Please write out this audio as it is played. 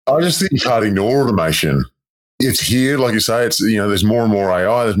I just think you can't ignore automation. It's here, like you say, it's, there's more and more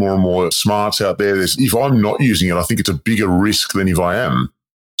AI, there's more and more smarts out there. If I'm not using it, I think it's a bigger risk than if I am.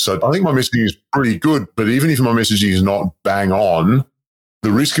 So I think my messaging is pretty good, but even if my messaging is not bang on,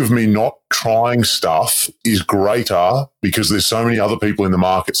 the risk of me not trying stuff is greater because there's so many other people in the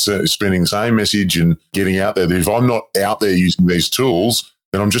market spending the same message and getting out there that if I'm not out there using these tools,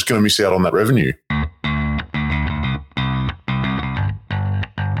 then I'm just going to miss out on that revenue.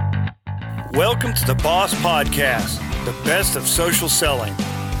 Welcome to the Boss Podcast, the best of social selling.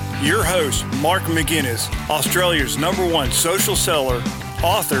 Your host, Mark McGuinness, Australia's #1 social seller,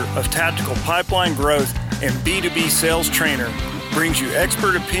 author of Tactical Pipeline Growth and B2B Sales Trainer, brings you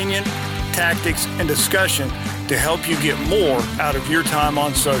expert opinion, tactics, and discussion to help you get more out of your time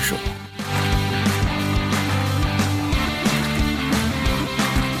on social.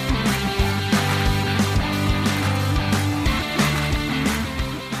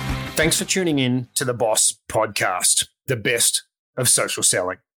 Thanks for tuning in to the Boss Podcast, the best of social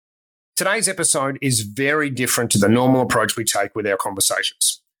selling. Today's episode is very different to the normal approach we take with our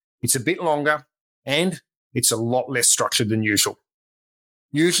conversations. It's a bit longer and it's a lot less structured than usual.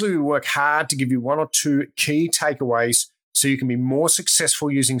 Usually we work hard to give you one or two key takeaways so you can be more successful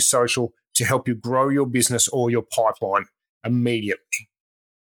using social to help you grow your business or your pipeline immediately.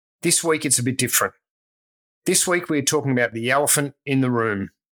 This week it's a bit different. This week we're talking about the elephant in the room.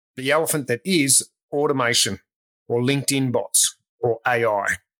 The elephant that is automation or LinkedIn bots or AI.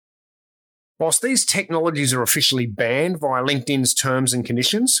 Whilst these technologies are officially banned via LinkedIn's terms and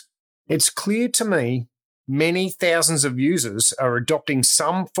conditions, it's clear to me many thousands of users are adopting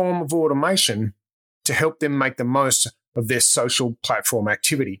some form of automation to help them make the most of their social platform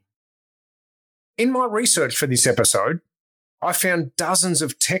activity. In my research for this episode, I found dozens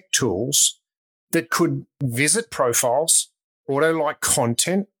of tech tools that could visit profiles, auto-like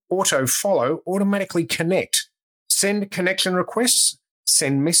content, auto-follow, automatically connect, send connection requests,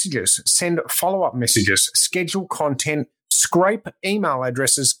 send messages, send follow-up messages, schedule content, scrape email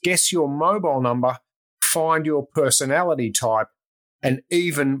addresses, guess your mobile number, find your personality type, and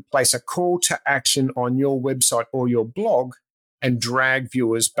even place a call to action on your website or your blog and drag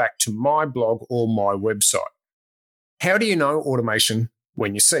viewers back to my blog or my website. How do you know automation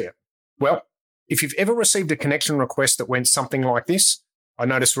when you see it? Well, if you've ever received a connection request that went something like this, I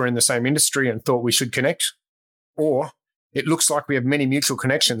noticed we're in the same industry and thought we should connect. Or it looks like we have many mutual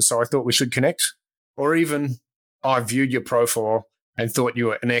connections, so I thought we should connect. Or even I viewed your profile and thought you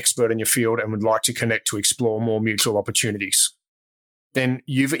were an expert in your field and would like to connect to explore more mutual opportunities. Then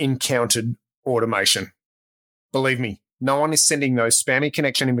you've encountered automation. Believe me, no one is sending those spammy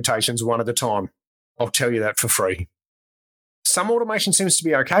connection invitations one at a time. I'll tell you that for free. Some automation seems to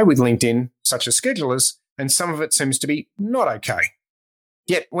be okay with LinkedIn, such as schedulers, and some of it seems to be not okay.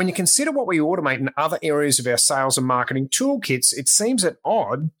 Yet, when you consider what we automate in other areas of our sales and marketing toolkits, it seems at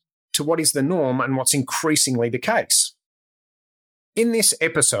odd to what is the norm and what's increasingly the case. In this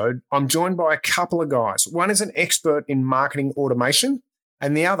episode, I'm joined by a couple of guys. One is an expert in marketing automation,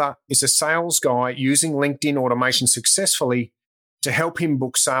 and the other is a sales guy using LinkedIn automation successfully to help him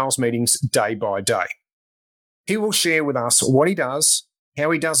book sales meetings day by day. He will share with us what he does,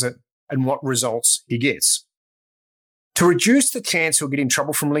 how he does it, and what results he gets. To reduce the chance he'll get in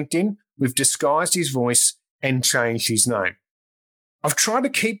trouble from LinkedIn, we've disguised his voice and changed his name. I've tried to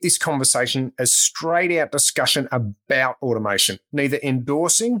keep this conversation as straight out discussion about automation, neither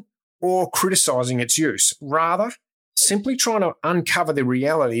endorsing or criticizing its use, rather simply trying to uncover the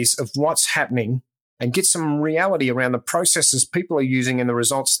realities of what's happening and get some reality around the processes people are using and the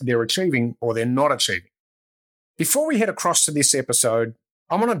results they're achieving or they're not achieving. Before we head across to this episode,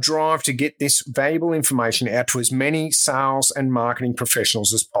 I'm on a drive to get this valuable information out to as many sales and marketing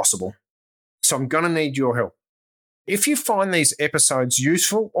professionals as possible. So I'm going to need your help. If you find these episodes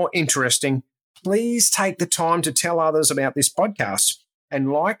useful or interesting, please take the time to tell others about this podcast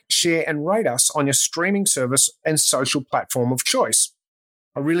and like, share, and rate us on your streaming service and social platform of choice.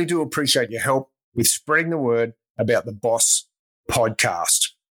 I really do appreciate your help with spreading the word about the Boss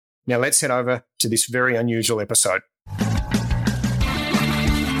Podcast. Now let's head over to this very unusual episode.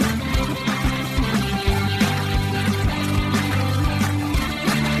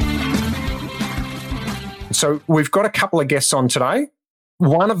 So we've got a couple of guests on today.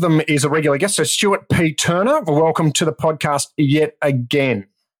 One of them is a regular guest, so Stuart P. Turner. Welcome to the podcast yet again.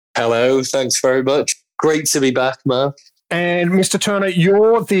 Hello, thanks very much. Great to be back, Mark. And Mr. Turner,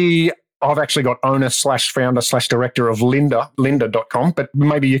 you're I've actually got owner/founder/director of lynda.com, but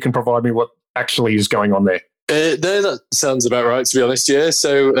maybe you can provide me what actually is going on there. No, that sounds about right, to be honest, yeah.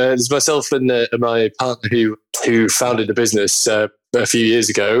 So there's myself and my partner who founded the business. a few years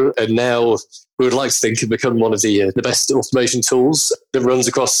ago, and now we would like to think have become one of the best automation tools that runs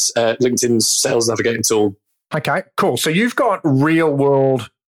across LinkedIn's sales navigating tool. Okay, cool. So you've got real world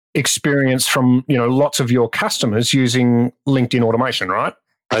experience from, lots of your customers using LinkedIn automation, right?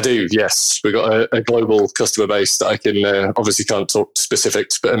 I do, yes. We've got a global customer base that I can obviously can't talk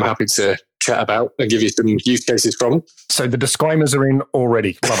specifics, but I'm happy to chat about and give you some use cases from. So the disclaimers are in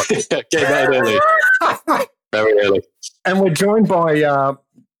already. Love it. Get that early. Very early. And we're joined by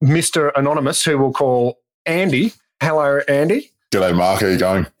Mr. Anonymous, who we'll call Andy. Hello, Andy. G'day, Mark. How you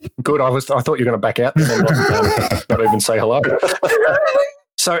going? Good. I thought you were going to back out and then not even say hello.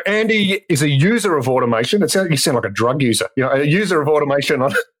 So Andy is a user of automation. You sound like a drug user. A user of automation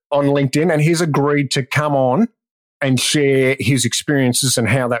on LinkedIn, and he's agreed to come on and share his experiences and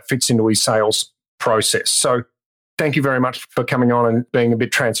how that fits into his sales process. So thank you very much for coming on and being a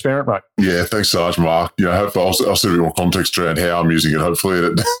bit transparent, mate. Yeah, thanks so much, Mark. Hopefully I'll see a bit more context around how I'm using it.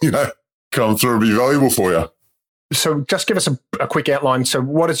 Hopefully it, come through and be valuable for you. So just give us a quick outline. So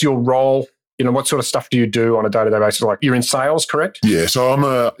what is your role? What sort of stuff do you do on a day-to-day basis? Like you're in sales, correct? Yeah, so I'm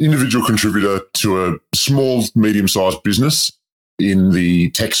an individual contributor to a small, medium-sized business in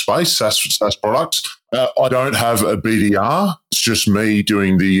the tech space, SaaS products. I don't have a BDR. It's just me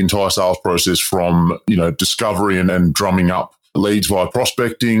doing the entire sales process from, discovery and drumming up leads via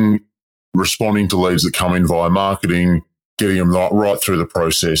prospecting, responding to leads that come in via marketing, getting them right through the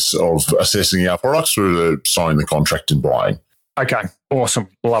process of assessing our products through to signing the contract and buying. Okay, awesome.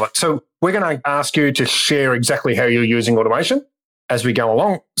 Love it. So we're going to ask you to share exactly how you're using automation as we go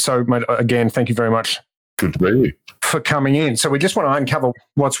along. So, mate, again, thank you very much. Good to be here. For coming in. So we just want to uncover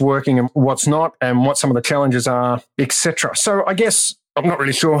what's working and what's not and what some of the challenges are, etc. So I guess I'm not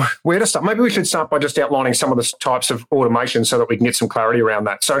really sure where to start. Maybe we should start by just outlining some of the types of automation so that we can get some clarity around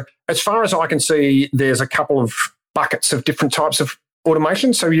that. So as far as I can see, there's a couple of buckets of different types of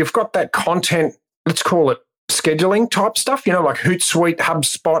automation. So you've got that content, let's call it scheduling type stuff, like Hootsuite,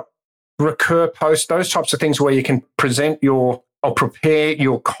 HubSpot, Recur Post, those types of things where you can prepare your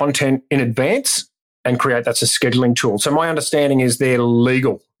content in advance and create that's a scheduling tool. So my understanding is they're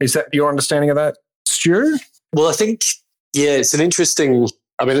legal. Is that your understanding of that, Stu? Well, I think, it's an interesting,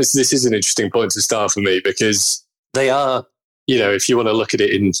 this is an interesting point to start for me because they are, if you want to look at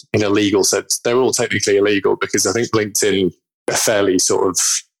it in a legal sense, they're all technically illegal because I think LinkedIn are fairly sort of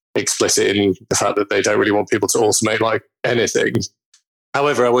explicit in the fact that they don't really want people to automate like anything.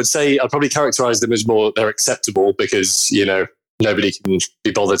 However, I would say I'd probably characterize them as more, they're acceptable because, nobody can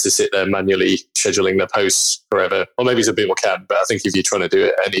be bothered to sit there manually scheduling their posts forever. Or maybe some people can, but I think if you're trying to do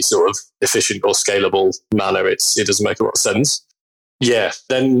it any sort of efficient or scalable manner, it doesn't make a lot of sense. Yeah,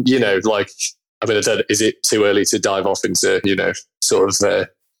 then, I don't know, is it too early to dive off into, sort of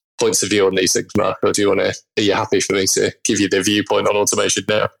points of view on these things, Mark? Or are you happy for me to give you the viewpoint on automation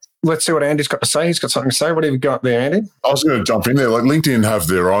now? Let's see what Andy's got to say. He's got something to say. What have you got there, Andy? I was going to jump in there. Like LinkedIn have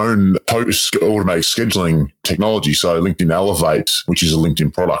their own post automated scheduling technology. So LinkedIn Elevate, which is a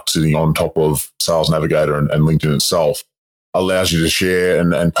LinkedIn product sitting on top of Sales Navigator and LinkedIn itself, allows you to share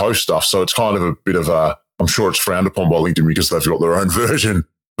and post stuff. So it's kind of a bit of I'm sure it's frowned upon by LinkedIn because they've got their own version.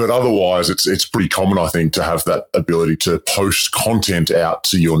 But otherwise, it's pretty common, I think, to have that ability to post content out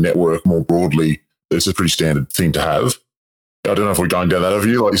to your network more broadly. It's a pretty standard thing to have. I don't know if we're going down that over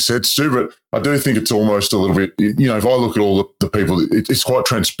you, like you said, Stu, but I do think it's almost a little bit, if I look at all the people, it's quite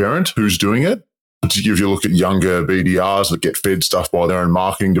transparent who's doing it. Particularly if you look at younger BDRs that get fed stuff by their own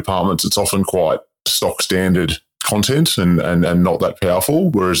marketing departments, it's often quite stock standard content and not that powerful.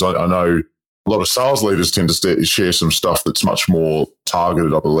 Whereas I know a lot of sales leaders tend to share some stuff that's much more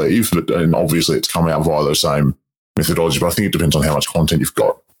targeted, I believe. And obviously it's come out via those same methodology, but I think it depends on how much content you've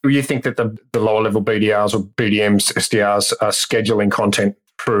got. You think that the lower level BDRs or BDMs, SDRs are scheduling content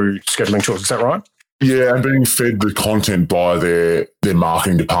through scheduling tools. Is that right? Yeah, and being fed the content by their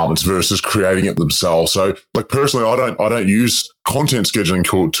marketing departments versus creating it themselves. So, like personally, I don't use content scheduling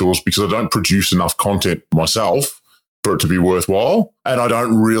tools because I don't produce enough content myself for it to be worthwhile, and I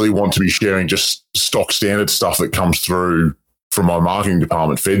don't really want to be sharing just stock standard stuff that comes through from my marketing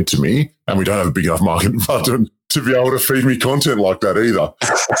department fed to me, and we don't have a big enough marketing department to be able to feed me content like that either.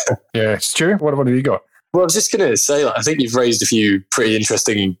 Yeah, Stu, what have you got? Well, I was just going to say, I think you've raised a few pretty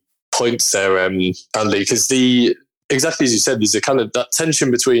interesting points there, Andy, because exactly as you said, there's a kind of that tension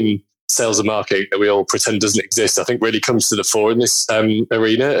between sales and marketing that we all pretend doesn't exist, I think really comes to the fore in this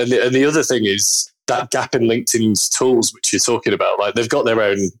arena. And the other thing is that gap in LinkedIn's tools, which you're talking about. Like they've got their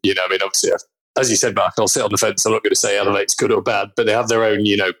own, obviously, as you said, Mark, I'll sit on the fence. I'm not going to say Elevate's good or bad, but they have their own,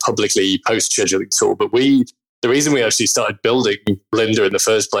 publicly post scheduling tool. But we the reason we actually started building Lynda in the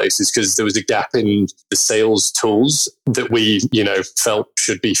first place is because there was a gap in the sales tools that we, felt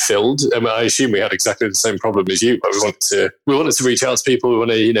should be filled. I mean, I assume we had exactly the same problem as you. We wanted to reach out to people. We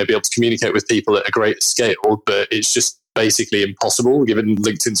want to, be able to communicate with people at a great scale, but it's just basically impossible given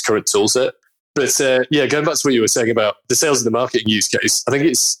LinkedIn's current tool set. But going back to what you were saying about the sales and the marketing use case, I think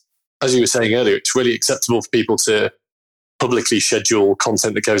it's, as you were saying earlier, it's really acceptable for people to publicly schedule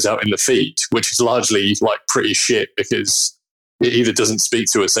content that goes out in the feed, which is largely like pretty shit because it either doesn't speak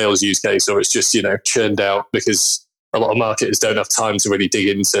to a sales use case or it's just, churned out because a lot of marketers don't have time to really dig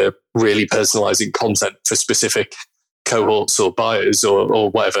into really personalizing content for specific cohorts or buyers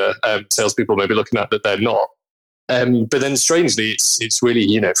or whatever salespeople may be looking at that they're not. But then strangely, it's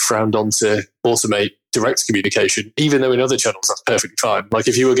really, frowned on to automate direct communication, even though in other channels that's perfectly fine. Like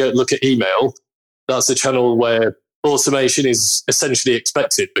if you were going to look at email, that's a channel where automation is essentially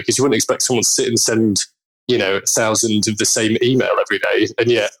expected because you wouldn't expect someone to sit and send, 1,000 of the same email every day. And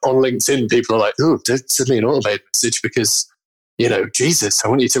yet on LinkedIn, people are like, oh, don't send me an automated message because, Jesus, I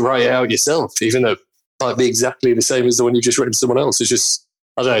want you to write it out yourself, even though it might be exactly the same as the one you just written to someone else. It's just,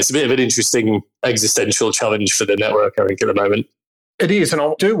 I don't know, it's a bit of an interesting existential challenge for the network, I think, at the moment. It is. And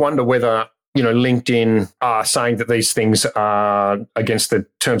I do wonder whether, LinkedIn are saying that these things are against the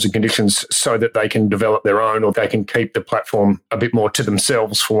terms and conditions so that they can develop their own or they can keep the platform a bit more to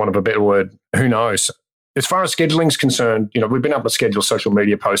themselves, for want of a better word. Who knows? As far as scheduling is concerned, we've been able to schedule social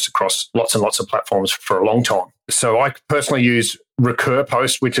media posts across lots and lots of platforms for a long time. So I personally use Recur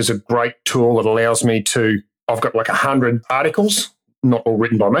Post, which is a great tool that allows me to, I've got like 100 articles, not all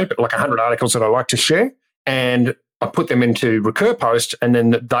written by me, but like 100 articles that I like to share. And I put them into Recur Post and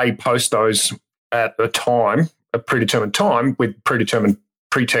then they post those at a predetermined time with predetermined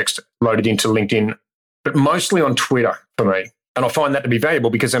pretext loaded into LinkedIn, but mostly on Twitter for me. And I find that to be valuable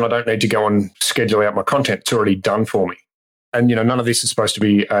because then I don't need to go and schedule out my content. It's already done for me. And, none of this is supposed to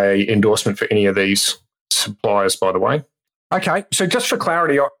be an endorsement for any of these suppliers, by the way. Okay, so just for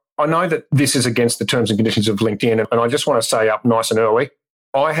clarity, I know that this is against the terms and conditions of LinkedIn, and I just want to say up nice and early,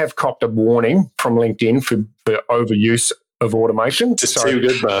 I have copped a warning from LinkedIn for overuse of automation. Just too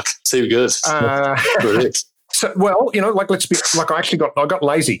good, Mark. Too good. So, I got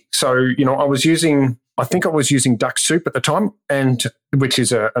lazy. So, I was using Duck Soup at the time, and which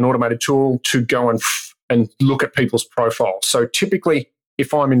is an automated tool to go and look at people's profiles. So typically,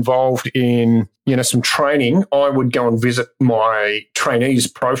 if I'm involved in, some training, I would go and visit my trainees'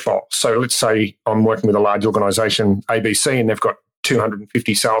 profile. So let's say I'm working with a large organisation, ABC, and they've got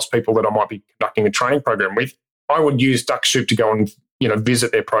 250 salespeople that I might be conducting a training program with. I would use Duck Soup to go and,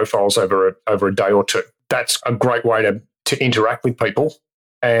 visit their profiles over a day or two. That's a great way to interact with people.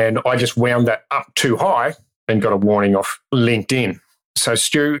 And I just wound that up too high and got a warning off LinkedIn. So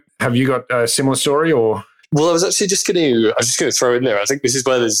Stu, have you got a similar story or? Well, I was actually just going to throw in there. I think this is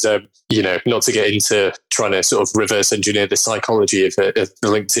where there's, not to get into trying to sort of reverse engineer the psychology of the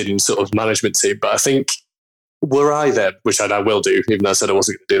LinkedIn sort of management team. But I think were I them, which I now will do, even though I said I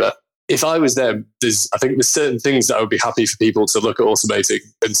wasn't going to do that. If I was them, there's certain things that I would be happy for people to look at automating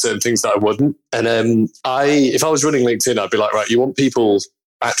and certain things that I wouldn't. And if I was running LinkedIn, I'd be like, right, you want people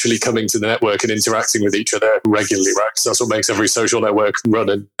actually coming to the network and interacting with each other regularly, right? Because that's what makes every social network run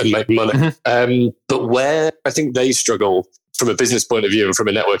and make money. Mm-hmm. But where I think they struggle from a business point of view and from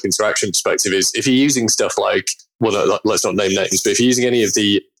a network interaction perspective is if you're using stuff like, well, let's not name names, but if you're using any of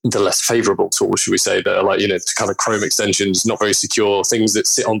the less favorable tools, should we say, that are like, kind of Chrome extensions, not very secure, things that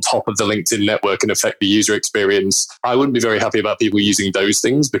sit on top of the LinkedIn network and affect the user experience, I wouldn't be very happy about people using those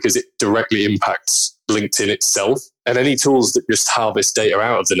things because it directly impacts LinkedIn itself. And any tools that just harvest data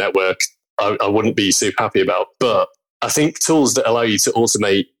out of the network, I wouldn't be super happy about. But I think tools that allow you to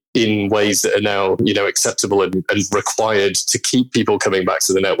automate in ways that are now, acceptable and required to keep people coming back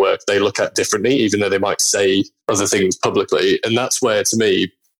to the network, they look at differently, even though they might say other things publicly. And that's where, to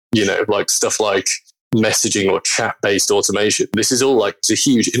me, like stuff like messaging or chat-based automation, this is all like, it's a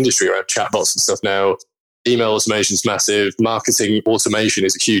huge industry around chatbots and stuff now. Email automation is massive. Marketing automation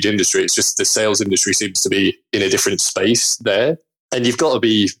is a huge industry. It's just the sales industry seems to be in a different space there. And you've got to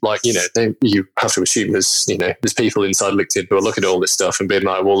be like, you have to assume there's people inside LinkedIn who are looking at all this stuff and being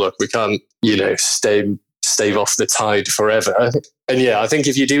like, well, look, we can't, stave off the tide forever. And yeah, I think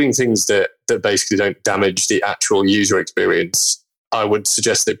if you're doing things that basically don't damage the actual user experience, I would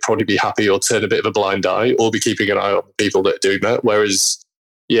suggest they'd probably be happy or turn a bit of a blind eye or be keeping an eye on people that are doing that. Whereas,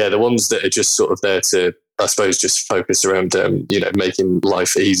 yeah, the ones that are just sort of there to, I suppose, just focus around, making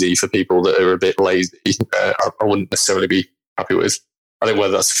life easy for people that are a bit lazy, I wouldn't necessarily be happy with. I think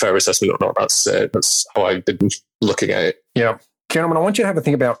whether that's a fair assessment or not, that's how I've been looking at it. Yeah. Gentlemen, I want you to have a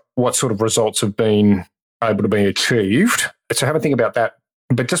think about what sort of results have been able to be achieved. So have a think about that.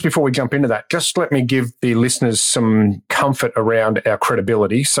 But just before we jump into that, just let me give the listeners some comfort around our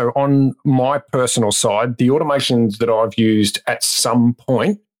credibility. So on my personal side, the automations that I've used at some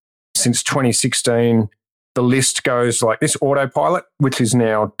point since 2016, the list goes like this: Autopilot, which is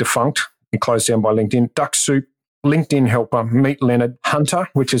now defunct and closed down by LinkedIn; Duck Soup, LinkedIn Helper; Meet Leonard; Hunter,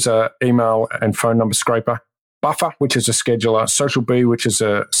 which is a email and phone number scraper; Buffer, which is a scheduler; Social Bee, which is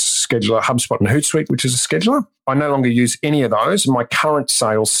a scheduler; HubSpot and Hootsuite, which is a scheduler. I no longer use any of those. My current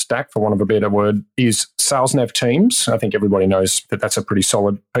sales stack, for want of a better word, is SalesNav Teams. I think everybody knows that that's a pretty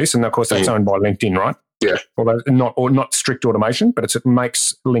solid piece. And of course, that's owned by LinkedIn, right? Yeah. Although not strict automation, but it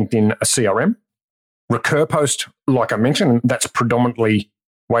makes LinkedIn a CRM. RecurPost, like I mentioned, that's predominantly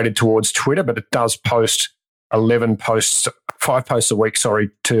weighted towards Twitter, but it does post 5 posts a week,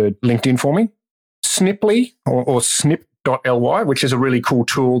 to LinkedIn for me. Sniply or snip.ly, which is a really cool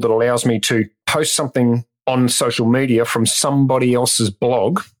tool that allows me to post something on social media from somebody else's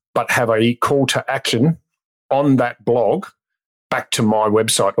blog, but have a call to action on that blog back to my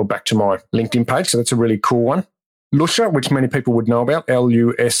website or back to my LinkedIn page. So that's a really cool one. Lusha, which many people would know about,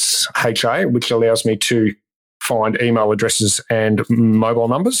 Lusha, which allows me to find email addresses and mobile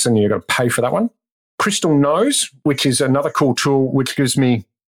numbers, and you've got to pay for that one. Crystal Knows, which is another cool tool which gives me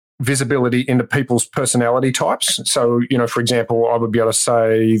visibility into people's personality types. So, for example, I would be able to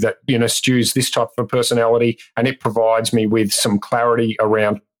say that, Stu's this type of personality, and it provides me with some clarity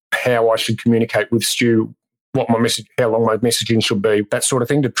around how I should communicate with Stu, what my message, how long my messaging should be, that sort of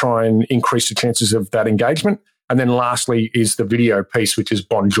thing, to try and increase the chances of that engagement. And then lastly is the video piece, which is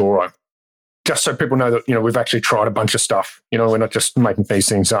Bonjoro. Just so people know that, we've actually tried a bunch of stuff. We're not just making these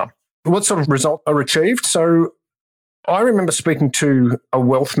things up. What sort of result are achieved? So I remember speaking to a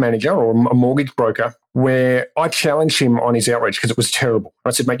wealth manager or a mortgage broker where I challenged him on his outreach because it was terrible.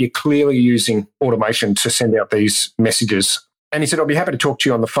 I said, mate, you're clearly using automation to send out these messages. And he said, I'll be happy to talk to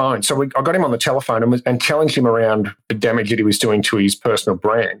you on the phone. So I got him on the telephone and challenged him around the damage that he was doing to his personal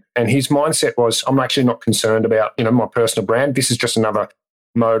brand. And his mindset was, I'm actually not concerned about, my personal brand. This is just another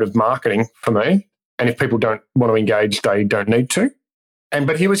mode of marketing for me. And if people don't want to engage, they don't need to.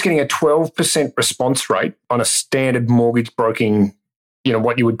 But he was getting a 12% response rate on a standard mortgage broking,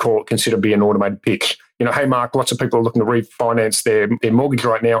 what you would consider be an automated pitch. Hey, Mark, lots of people are looking to refinance their mortgage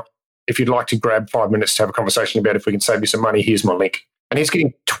right now. If you'd like to grab 5 minutes to have a conversation about if we can save you some money, here's my link. And he's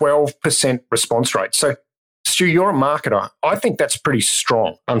getting 12% response rate. So, Stu, you're a marketer. I think that's pretty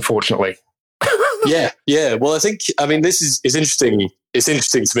strong, unfortunately. Yeah. Well, this is interesting. It's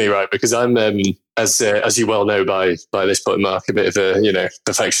interesting to me, right? Because I'm, as you well know by this point, Mark, a bit of a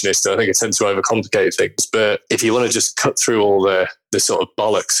perfectionist. I think I tend to overcomplicate things. But if you want to just cut through all the sort of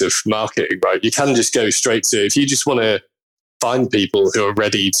bollocks of marketing, right, you can just go straight to, if you just want to find people who are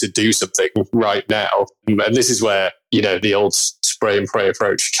ready to do something right now, and this is where the old spray and pray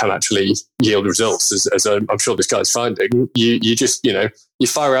approach can actually yield results, as I'm sure this guy's finding. You just you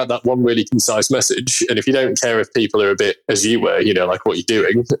fire out that one really concise message, and if you don't care if people are a bit as you were, like what you're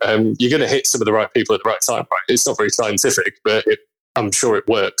doing, you're going to hit some of the right people at the right time. Right? It's not very scientific, but I'm sure it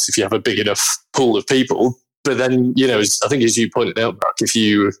works if you have a big enough pool of people. But then I think as you pointed out, Mark, if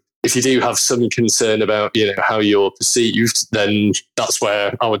you do have some concern about how you're perceived, then that's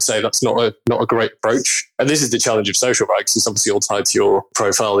where I would say that's not a great approach. And this is the challenge of social, right? Because it's obviously all tied to your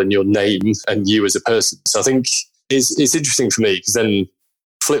profile and your name and you as a person. So I think it's interesting for me, because then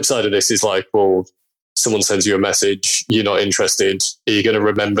flip side of this is like, well, someone sends you a message, you're not interested. Are you going to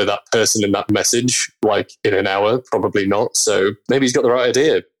remember that person and that message like in an hour? Probably not. So maybe he's got the right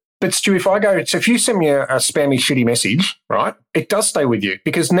idea. But Stu, if you send me a spammy, shitty message, right, it does stay with you,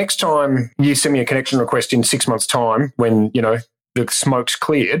 because next time you send me a connection request in 6 months' time, when, the smoke's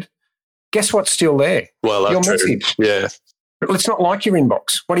cleared, guess what's still there? Well, that's your true. Message. Yeah. It's not like your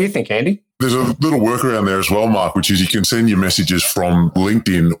inbox. What do you think, Andy? There's a little workaround there as well, Mark, which is you can send your messages from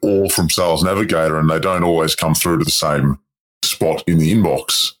LinkedIn or from Sales Navigator, and they don't always come through to the same spot in the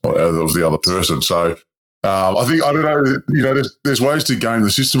inbox of the other person. So, I don't know, there's ways to game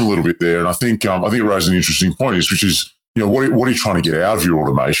the system a little bit there. And I think it raises an interesting point, which is, what are you trying to get out of your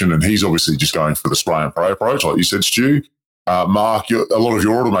automation? And he's obviously just going for the spray and pray approach, like you said, Stu. Mark, a lot of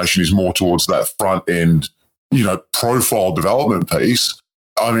your automation is more towards that front end, profile development piece.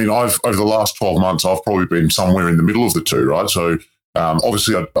 I mean, over the last 12 months, I've probably been somewhere in the middle of the two, right? So,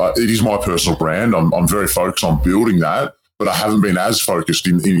 obviously it is my personal brand. I'm very focused on building that. But I haven't been as focused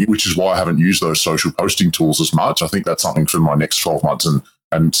which is why I haven't used those social posting tools as much. I think that's something for my next 12 months.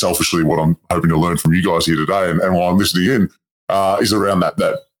 And selfishly, what I'm hoping to learn from you guys here today and while I'm listening in is around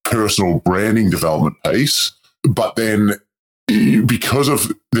that personal branding development piece. But then because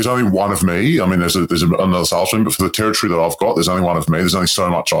of there's only one of me. I mean, there's another salesman, but for the territory that I've got, there's only one of me. There's only so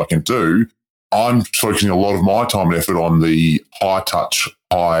much I can do. I'm focusing a lot of my time and effort on the high touch,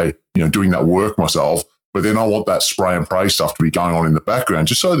 doing that work myself. But then I want that spray and pray stuff to be going on in the background,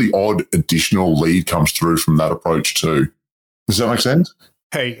 just so the odd additional lead comes through from that approach too. Does that make sense?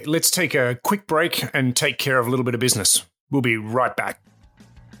 Hey, let's take a quick break and take care of a little bit of business. We'll be right back.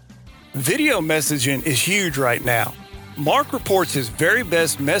 Video messaging is huge right now. Mark reports his very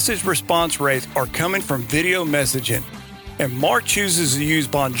best message response rates are coming from video messaging, and Mark chooses to use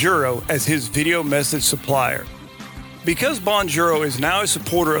Bonjoro as his video message supplier. Because Bonjoro is now a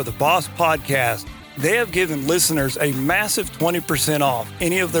supporter of the Boss Podcast, they have given listeners a massive 20% off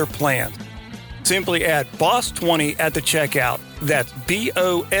any of their plans. Simply add BOSS20 at the checkout. That's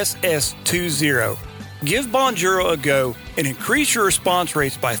BOSS20. Give Bonjoro a go and increase your response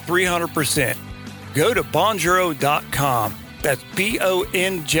rates by 300%. Go to bonjoro.com. That's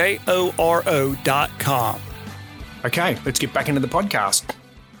BONJORO.com. Okay, let's get back into the podcast.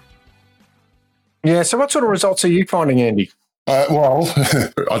 Yeah, so what sort of results are you finding, Andy? Well,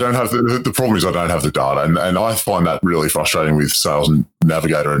 I don't have the problem is I don't have the data, and I find that really frustrating with Sales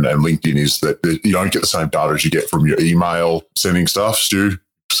Navigator and LinkedIn is that you don't get the same data as you get from your email sending stuff. Stu,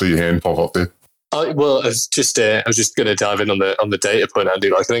 see your hand pop up there. I was just going to dive in on the data point,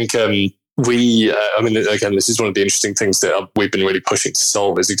 Andy. I think again, this is one of the interesting things that we've been really pushing to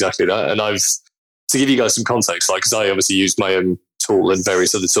solve is exactly that. And to give you guys some context, because I obviously use my own tool and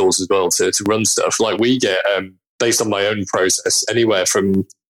various other tools as well to run stuff. Like we get, based on my own process, anywhere from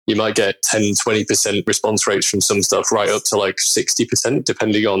you might get 10-20% response rates from some stuff right up to like 60%,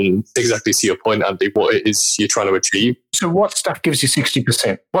 depending on exactly to your point, Andy, what it is you're trying to achieve. So what stuff gives you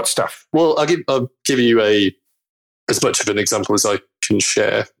 60%? What stuff? Well, I'll give you as much of an example as I can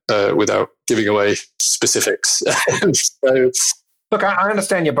share without giving away specifics. So, look, I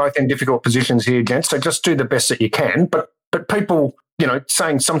understand you're both in difficult positions here, gents, so just do the best that you can. But people,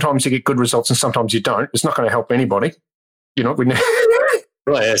 saying sometimes you get good results and sometimes you don't, it's not going to help anybody.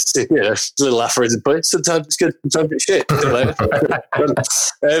 Right, yes, a little aphorism, but sometimes it's good, sometimes it's shit. I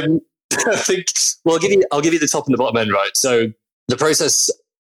think, well, I'll give you the top and the bottom end, right? So the process,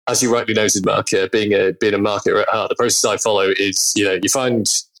 as you rightly noted, Mark, being a marketer at heart, the process I follow is, you find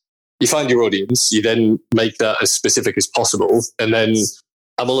your audience, you then make that as specific as possible, and then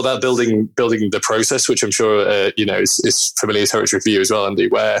I'm all about building the process, which I'm sure is familiar territory for you as well, Andy.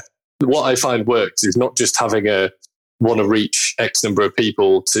 Where what I find works is not just having want to reach X number of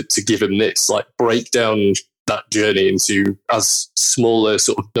people to give them this, like break down that journey into as smaller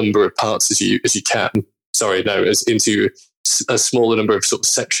sort of number of parts as you can. Into a smaller number of sort of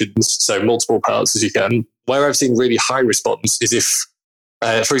sections, so multiple parts as you can. Where I've seen really high response is if,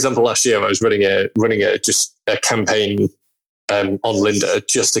 for example, last year I was running a campaign on Lynda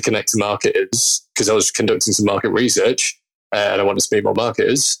just to connect to marketers because I was conducting some market research and I wanted to meet more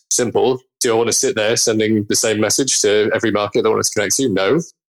marketers. Simple. Do I want to sit there sending the same message to every market that I wanted to connect to? No.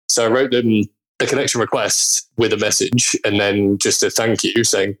 So I wrote them a connection request with a message and then just a thank you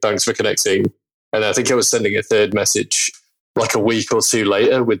saying thanks for connecting. And I think I was sending a third message like a week or two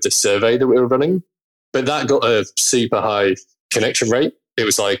later with the survey that we were running. But that got a super high connection rate. It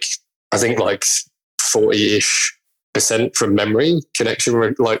was like 40-ish% from memory connection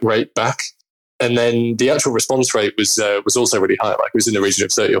rate back. And then the actual response rate was also really high. Like it was in the region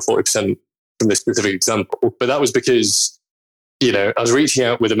of 30 or 40% from this specific example. But that was because, I was reaching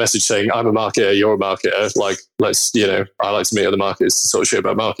out with a message saying, I'm a marketer, you're a marketer. Like, I like to meet other marketers to sort of share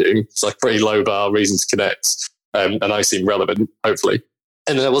about marketing. It's like pretty low bar reason to connect. And I seem relevant, hopefully.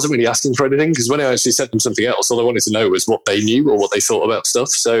 And then I wasn't really asking for anything because when I actually sent them something else, all I wanted to know was what they knew or what they thought about stuff.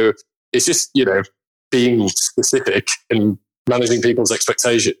 So it's just, being specific and managing people's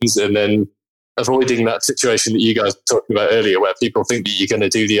expectations and then avoiding that situation that you guys were talking about earlier where people think that you're going to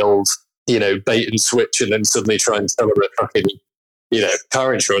do the old, bait and switch and then suddenly try and sell them a fucking,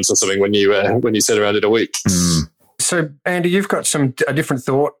 car insurance or something when you sit around in a week. Mm. So, Andy, you've got a different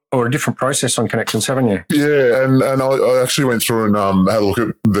thought or a different process on connections, haven't you? Yeah, and I actually went through and had a look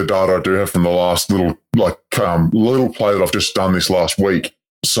at the data I do have from the last little play that I've just done this last week.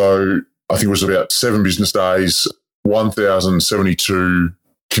 So I think it was about 7 business days, 1,072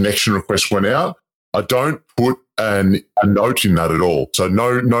 connection requests went out. I don't put a note in that at all. So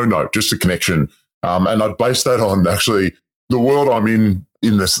no note, just a connection. And I'd base that on actually the world I'm in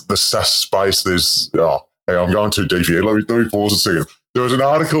the SaaS space. There's, I'm going too deep here. Let me pause a second. There was an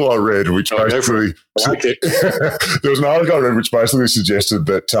article I read which basically there was an article I read which basically suggested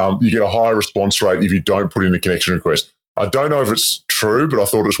that you get a higher response rate if you don't put in a connection request. I don't know if it's true, but I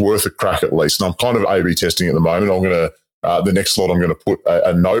thought it's worth a crack at least. And I'm kind of A/B testing at the moment. I'm going to The next slot, I'm going to put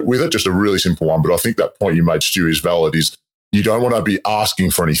a note with it, just a really simple one. But I think that point you made, Stu, is valid, is you don't want to be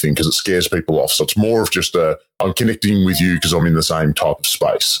asking for anything because it scares people off. So it's more of just I'm connecting with you because I'm in the same type of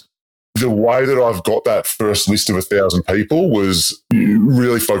space. The way that I've got that first list of 1,000 people was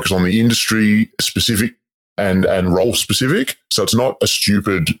really focused on the industry specific and role specific. So it's not a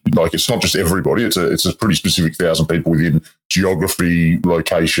stupid, like it's not just everybody. It's a pretty specific 1,000 people within geography,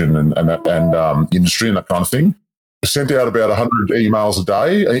 location, and industry and that kind of thing. I sent out about 100 emails a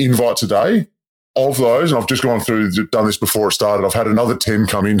day, invites a day. Of those, and I've just done this before it started, I've had another 10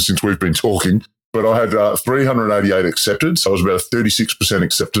 come in since we've been talking, but I had 388 accepted. So it was about a 36%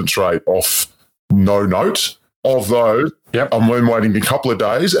 acceptance rate off no note. Of those, I'm waiting a couple of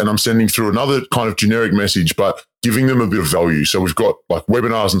days and I'm sending through another kind of generic message, but giving them a bit of value. So we've got like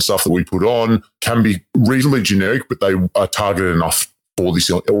webinars and stuff that we put on, can be reasonably generic, but they are targeted enough for this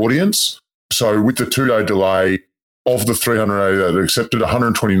audience. So with the 2-day delay, of the 380 that are accepted,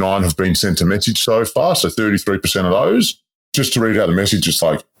 129 have been sent a message so far, so 33% of those. Just to read out the message, it's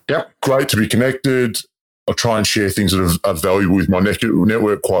like, great to be connected. I'll try and share things that are valuable with my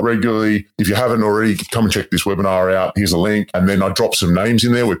network quite regularly. If you haven't already, come and check this webinar out. Here's a link. And then I drop some names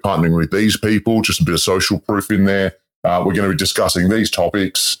in there. We're partnering with these people, just a bit of social proof in there. We're going to be discussing these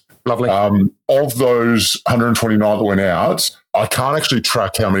topics. Lovely. Of those 129 that went out, I can't actually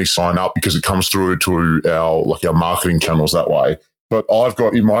track how many sign up because it comes through to our marketing channels that way. But I've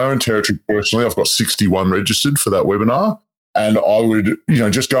got, in my own territory personally, I've got 61 registered for that webinar. And I would,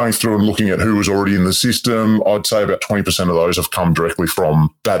 just going through and looking at who was already in the system, I'd say about 20% of those have come directly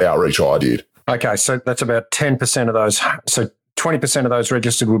from that outreach I did. Okay, so that's about 10% of those. So 20% of those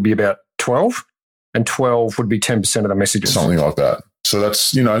registered would be about 12, and 12 would be 10% of the messages. Something like that. So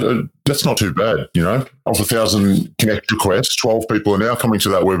that's, that's not too bad, Of 1,000 connect requests, 12 people are now coming to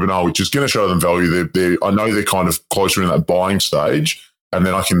that webinar, which is going to show them value. I know they're kind of closer in that buying stage, and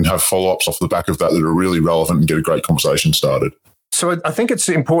then I can have follow-ups off the back of that are really relevant and get a great conversation started. So I think it's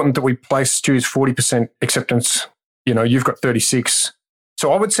important that we place Stu's 40% acceptance. You've got 36.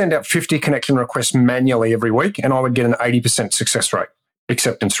 So I would send out 50 connection requests manually every week, and I would get an 80%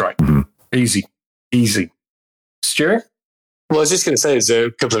 acceptance rate. Mm-hmm. Easy. Stu? Well, I was just going to say there's a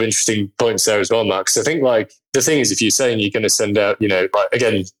couple of interesting points there as well, Mark. So I think the thing is, if you're saying you're going to send out,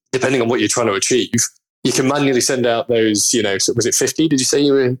 again, depending on what you're trying to achieve, you can manually send out those, so was it 50? Did you say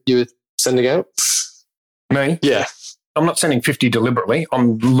you were sending out? Me? Yeah. I'm not sending 50 deliberately.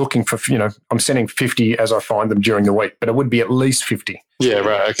 I'm looking for, I'm sending 50 as I find them during the week, but it would be at least 50. Yeah,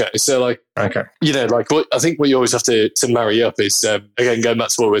 right. Okay. So I think what you always have to marry up is, again, going back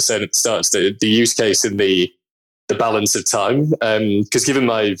to what we were saying at the start, the use case and the balance of time. Because given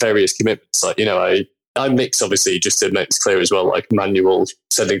my various commitments, I mix, obviously, just to make this clear as well, like manual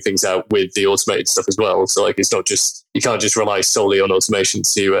sending things out with the automated stuff as well. So it's not just, you can't just rely solely on automation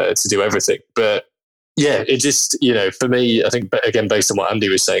to do everything. But yeah, it just, for me, I think, again, based on what Andy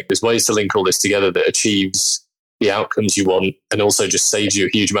was saying, there's ways to link all this together that achieves the outcomes you want and also just saves you a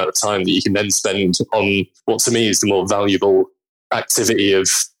huge amount of time that you can then spend on what to me is the more valuable activity of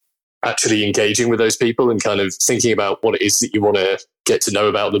actually engaging with those people and kind of thinking about what it is that you want to get to know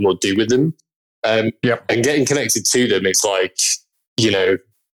about them or do with them. And getting connected to them, it's like,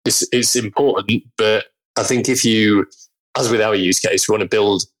 it's important. But I think if you, as with our use case, we want to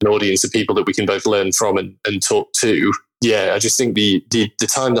build an audience of people that we can both learn from and talk to. Yeah, I just think the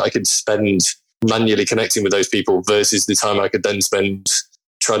time that I could spend manually connecting with those people versus the time I could then spend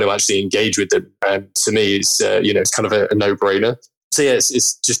trying to actually engage with them, to me is, it's kind of a no-brainer. So yeah,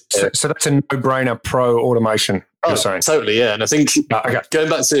 it's just so that's a no-brainer pro automation. You're saying totally, yeah. And I think going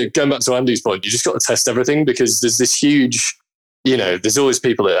back to Andy's point, you just got to test everything because there's this huge, there's always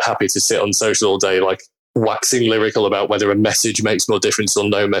people that are happy to sit on social all day, like waxing lyrical about whether a message makes more difference or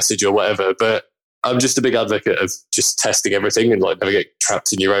no message or whatever. But I'm just a big advocate of just testing everything and never get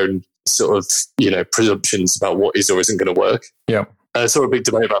trapped in your own sort of presumptions about what is or isn't going to work. Yeah. I saw a big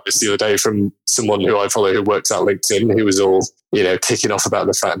debate about this the other day from someone who I follow who works at LinkedIn, who was all, kicking off about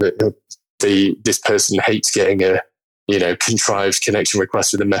the fact that this person hates getting a, contrived connection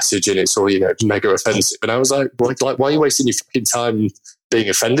request with a message and it's all, mega offensive. And I was like, why are you wasting your fucking time being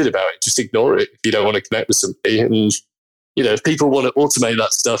offended about it? Just ignore it if you don't want to connect with somebody. And, if people want to automate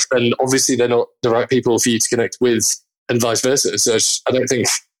that stuff, then obviously they're not the right people for you to connect with and vice versa. So I think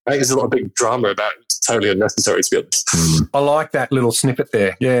there's a lot of big drama about it. It's totally unnecessary, to be honest. I like that little snippet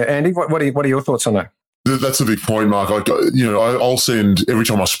there. Yeah, Andy, what are your thoughts on that? That's a big point, Mark. I'll send, every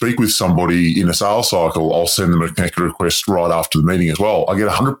time I speak with somebody in a sales cycle, I'll send them a connect request right after the meeting as well. I get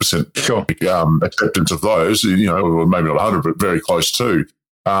 100% acceptance of those, or maybe not 100, but very close to.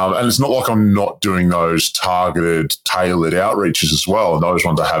 And it's not like I'm not doing those targeted, tailored outreaches as well. And those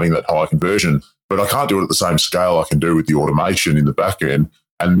ones are having that high conversion. But I can't do it at the same scale I can do with the automation in the back end.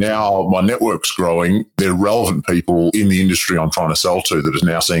 And now my network's growing. They're relevant people in the industry I'm trying to sell to that is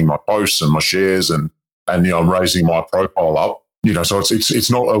now seeing my posts and my shares and I'm raising my profile up. So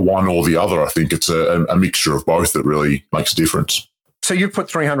it's not a one or the other. I think it's a mixture of both that really makes a difference. So you've put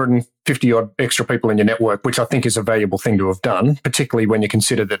 350 odd extra people in your network, which I think is a valuable thing to have done, particularly when you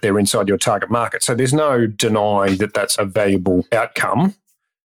consider that they're inside your target market. So there's no denying that that's a valuable outcome.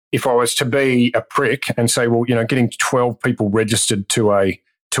 If I was to be a prick and say, well, getting 12 people registered to a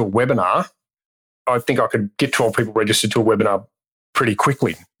webinar, I think I could get 12 people registered to a webinar pretty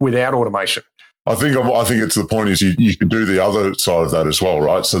quickly without automation. I think it's the point is you can do the other side of that as well,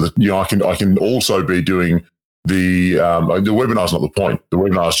 right? So that I can also be doing the webinar's not the point. The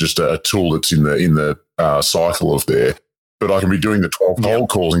webinar is just a tool that's in the cycle of there. But I can be doing the 12 cold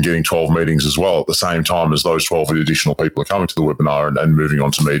calls and getting 12 meetings as well at the same time as those 12 additional people are coming to the webinar and moving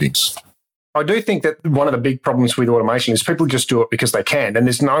on to meetings. I do think that one of the big problems with automation is people just do it because they can, and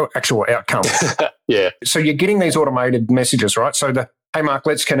there's no actual outcome. Yeah. So you're getting these automated messages, right? So hey, Mark,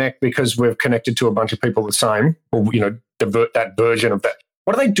 let's connect because we've connected to a bunch of people the same, or, that version of that.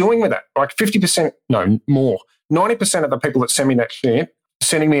 What are they doing with that? Like 50%, no, more. 90% of the people that send me that shit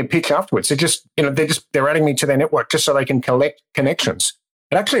sending me a pitch afterwards. They're adding me to their network just so they can collect connections.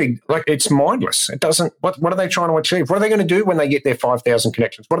 It actually, it's mindless. It doesn't, what are they trying to achieve? What are they going to do when they get their 5,000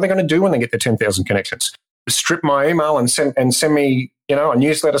 connections? What are they going to do when they get their 10,000 connections? Strip my email and send me, a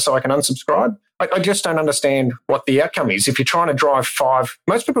newsletter so I can unsubscribe? I just don't understand what the outcome is. If you're trying to drive 5,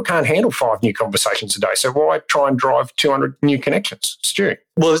 most people can't handle 5 new conversations a day. So why try and drive 200 new connections? Stu?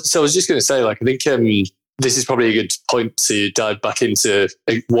 Well, so I was just going to say, I think this is probably a good point to dive back into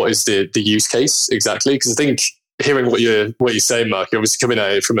what is the use case exactly. Because I think hearing what you're saying, Mark, you're obviously coming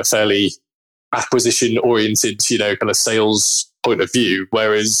at it from a fairly acquisition-oriented, kind of sales point of view.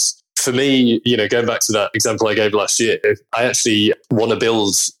 Whereas for me, going back to that example I gave last year, I actually want to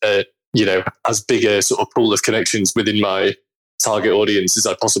build as big a sort of pool of connections within my target audience as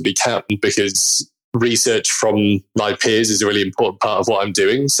I possibly can, because research from my peers is a really important part of what I'm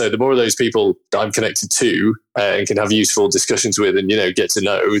doing. So the more of those people that I'm connected to and can have useful discussions with and, get to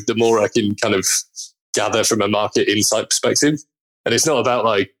know, the more I can kind of gather from a market insight perspective. And it's not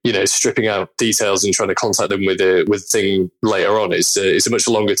about stripping out details and trying to contact them with a thing later on. It's a much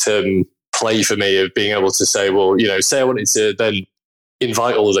longer term play for me of being able to say, well, say I wanted to then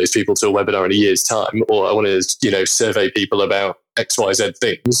invite all of those people to a webinar in a year's time, or I want to, survey people about X, Y, Z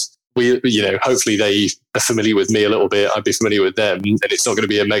things. Hopefully they are familiar with me a little bit. I'd be familiar with them, and it's not going to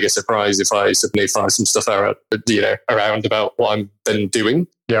be a mega surprise if I suddenly find some stuff out, around about what I'm then doing.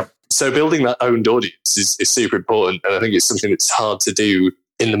 Yeah. So building that owned audience is super important, and I think it's something that's hard to do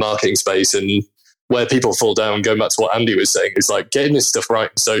in the marketing space. And where people fall down, going back to what Andy was saying, is getting this stuff right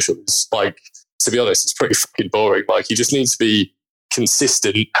in social. Is to be honest, it's pretty fucking boring. You just need to be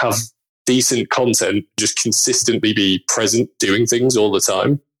consistent, have decent content, just consistently be present, doing things all the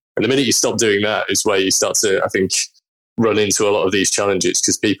time. And the minute you stop doing that is where you start to, I think, run into a lot of these challenges,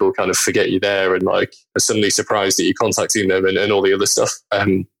 because people kind of forget you're there and are suddenly surprised that you're contacting them and all the other stuff.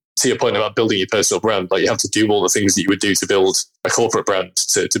 To your point about building your personal brand, you have to do all the things that you would do to build a corporate brand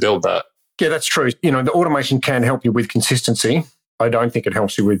to build that. Yeah, that's true. The automation can help you with consistency. I don't think it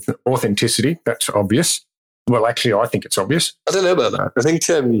helps you with authenticity. That's obvious. Well, actually, I think it's obvious. I don't know about that.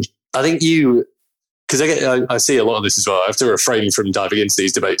 I think you, because I see a lot of this as well. I have to refrain from diving into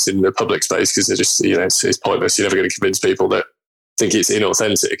these debates in the public space because they're just, it's pointless. You're never going to convince people that think it's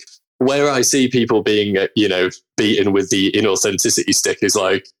inauthentic. Where I see people being, beaten with the inauthenticity stick is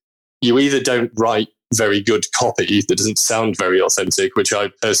you either don't write very good copy that doesn't sound very authentic, which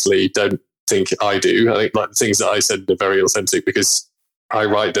I personally don't think I do. I think the things that I said are very authentic because I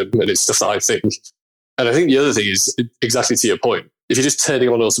write them and it's stuff that I think. And I think the other thing is exactly to your point. If you're just turning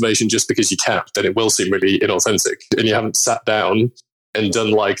on automation just because you can, then it will seem really inauthentic. And you haven't sat down and done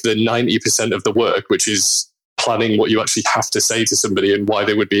the 90% of the work, which is planning what you actually have to say to somebody and why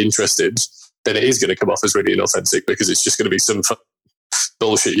they would be interested, then it is going to come off as really inauthentic because it's just going to be some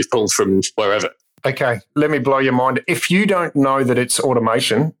bullshit you've pulled from wherever. Okay, let me blow your mind. If you don't know that it's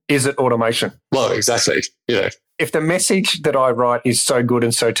automation, is it automation? Well, exactly. If the message that I write is so good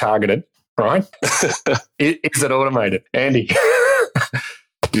and so targeted, right? Is it automated? Andy?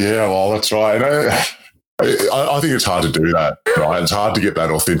 Yeah, well, that's right. I think it's hard to do that, right? It's hard to get that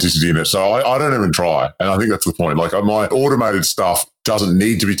authenticity in it. So I don't even try. And I think that's the point. My automated stuff doesn't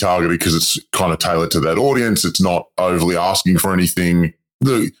need to be targeted because it's kind of tailored to that audience. It's not overly asking for anything.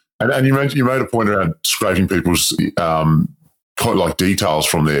 And you made a point around scraping people's kind of like details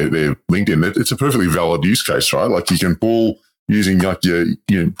from their LinkedIn. It's a perfectly valid use case, right? Like you can pull using like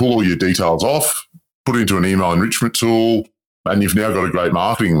pull all your details off, put it into an email enrichment tool, and you've now got a great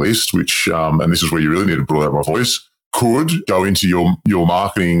marketing list, which, and this is where you really need to pull out my voice, could go into your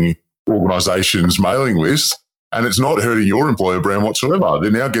marketing organization's mailing list, and it's not hurting your employer brand whatsoever.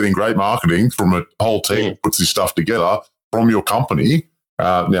 They're now getting great marketing from a whole team that puts this stuff together from your company.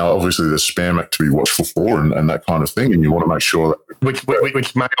 Now, obviously, there's spam act to be watchful for and that kind of thing, and you want to make sure that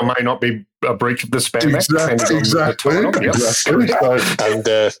which may or may not be a breach of the spam act. Exactly.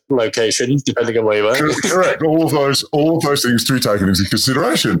 And location, depending on where you are. Correct. All of those things to be taken into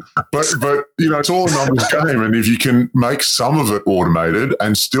consideration. But it's all a numbers game, and if you can make some of it automated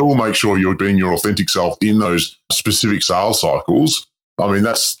and still make sure you're being your authentic self in those specific sales cycles, I mean,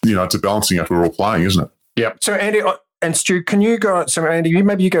 that's it's a balancing act we're all playing, isn't it? Yeah. So Andy. And Stu, can you go? So Andy,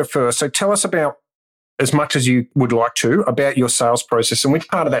 maybe you go first. So tell us about, as much as you would like to, about your sales process and which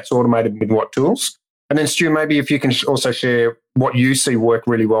part of that's automated with what tools. And then Stu, maybe if you can also share what you see work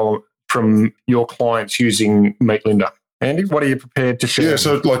really well from your clients using Meetlender. Andy, what are you prepared to share? Yeah,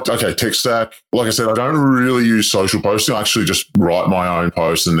 so tech stack. Like I said, I don't really use social posting. I actually just write my own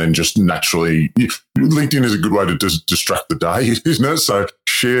posts and then just naturally. LinkedIn is a good way to distract the day, isn't it? So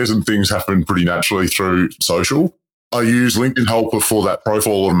shares and things happen pretty naturally through social. I use LinkedIn Helper for that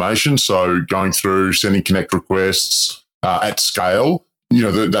profile automation. So going through, sending connect requests at scale,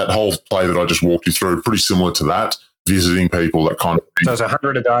 that whole play that I just walked you through, pretty similar to that, visiting people, that kind of thing. So it's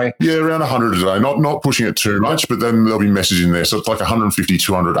 100 a day? Yeah, around 100 a day. Not pushing it too much, but then there'll be messaging there. So it's like 150,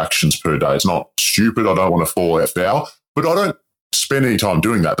 200 actions per day. It's not stupid. I don't want to fall out foul, but I don't spend any time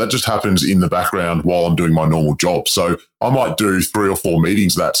doing that. That just happens in the background while I'm doing my normal job. So I might do 3 or 4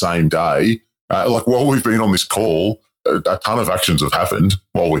 meetings that same day. Like while we've been on this call, a ton of actions have happened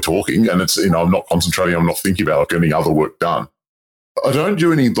while we're talking, and it's I'm not concentrating, I'm not thinking about getting other work done. I don't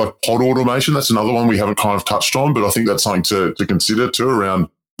do any like pod automation. That's another one we haven't kind of touched on, but I think that's something to consider too, around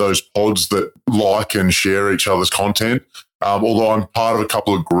those pods that like and share each other's content. Although I'm part of a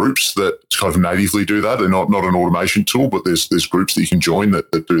couple of groups that kind of natively do that. They're not an automation tool, but there's groups that you can join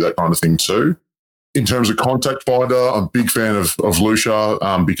that do that kind of thing too. In terms of Contact Finder, I'm a big fan of Lucia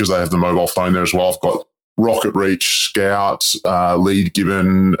because they have the mobile phone there as well. I've got Rocket Reach, Scout, Lead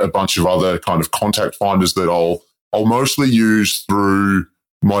Given, a bunch of other kind of contact finders that I'll mostly use through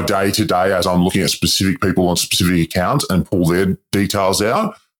my day-to-day as I'm looking at specific people on specific accounts and pull their details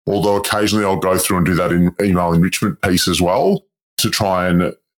out. Although occasionally I'll go through and do that in email enrichment piece as well to try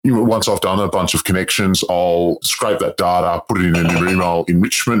and, once I've done a bunch of connections, I'll scrape that data, put it in an email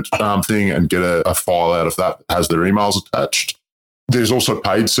enrichment thing and get a file out of that has their emails attached. There's also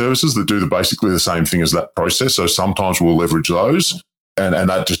paid services that do basically the same thing as that process. So sometimes we'll leverage those and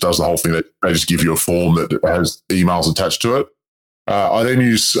that just does the whole thing. That they just give you a form that has emails attached to it. I then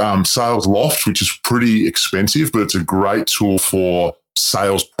use Sales Loft, which is pretty expensive, but it's a great tool for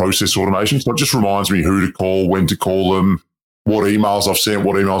sales process automation. So it just reminds me who to call, when to call them, what emails I've sent,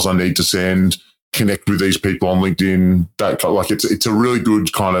 what emails I need to send, connect with these people on LinkedIn. It's a really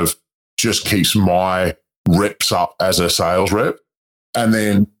good kind of just keeps my reps up as a sales rep. And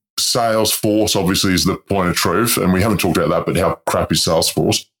then Salesforce obviously is the point of truth. And we haven't talked about that, but how crap is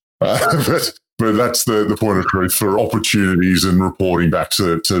Salesforce? But that's the point of truth for opportunities and reporting back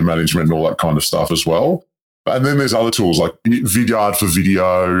to management and all that kind of stuff as well. And then there's other tools like Vidyard for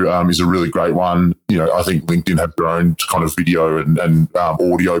video is a really great one. I think LinkedIn have their own kind of video and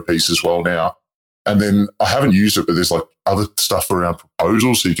audio piece as well now. And then I haven't used it, but there's like other stuff around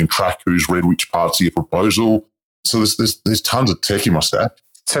proposals, so you can track who's read which parts of your proposal. So there's tons of tech in my stack.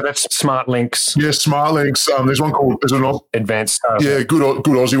 So that's Smart Links. Yeah, Smart Links. There's one called Advanced. Good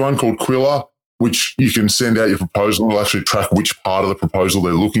Aussie one called Quilla, which you can send out your proposal. It'll actually track which part of the proposal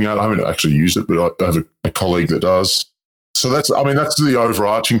they're looking at. I haven't actually used it, but I have a colleague that does. So that's the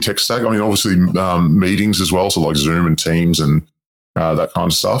overarching tech stack. Obviously meetings as well, so like Zoom and Teams and that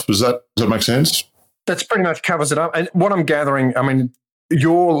kind of stuff. Does that make sense? That's pretty much covers it up. And what I'm gathering,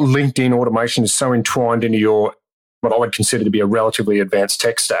 your LinkedIn automation is so entwined into your what I would consider to be a relatively advanced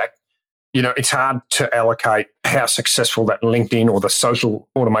tech stack. It's hard to allocate how successful that LinkedIn or the social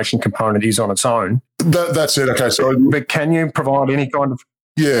automation component is on its own. That's it. Okay. So, but can you provide any kind of?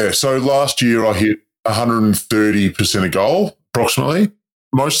 Yeah. So last year I hit 130% a goal, approximately.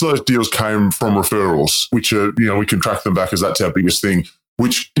 Most of those deals came from referrals, which are, we can track them back as that's our biggest thing,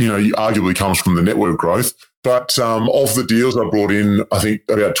 which, arguably comes from the network growth. But of the deals I brought in, I think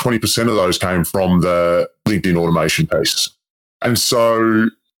about 20% of those came from the LinkedIn automation piece. And so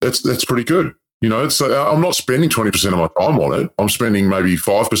that's pretty good. So I'm not spending 20% of my time on it. I'm spending maybe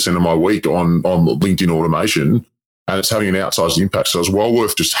 5% of my week on LinkedIn automation. and it's having an outsized impact. So it's well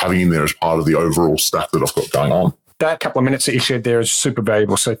worth just having in there as part of the overall stack that I've got going on. That couple of minutes that you shared there is super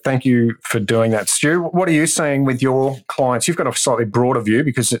valuable. So thank you for doing that. Stu, what are you saying with your clients? You've got a slightly broader view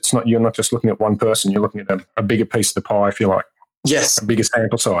because you're not just looking at one person, you're looking at a bigger piece of the pie, if you like. Yes. A bigger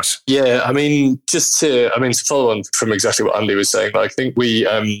sample size. Yeah. I mean, to follow on from exactly what Andy was saying, I think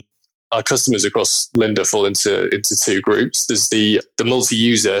our customers across Lynda fall into two groups. There's the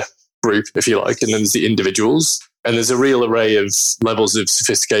multi-user group, if you like, and then there's the individuals. And there's a real array of levels of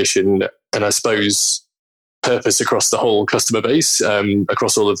sophistication and I suppose purpose across the whole customer base,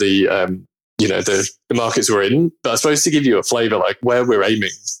 across all of the markets we're in. But I suppose to give you a flavor, like where we're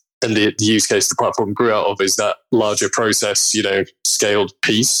aiming and the use case the platform grew out of is that larger process, scaled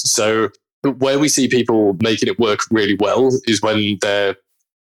piece. So where we see people making it work really well is when they're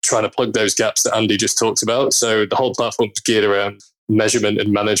trying to plug those gaps that Andy just talked about. So the whole platform's geared around measurement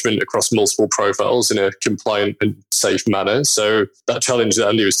and management across multiple profiles in a compliant and safe manner. So that challenge that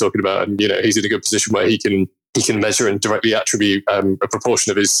Andy was talking about, and he's in a good position where he can measure and directly attribute a proportion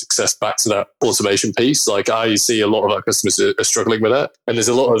of his success back to that automation piece. Like I see a lot of our customers are struggling with that, and there's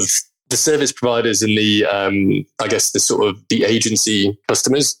a lot of the service providers and the the agency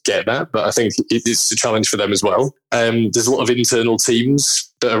customers get that, but I think it's a challenge for them as well. There's a lot of internal teams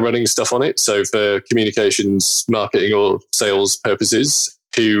that are running stuff on it. So for communications, marketing or sales purposes,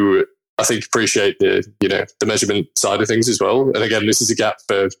 who I think appreciate the measurement side of things as well. And again, this is a gap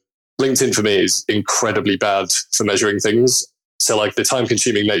for LinkedIn for me is incredibly bad for measuring things. So like the time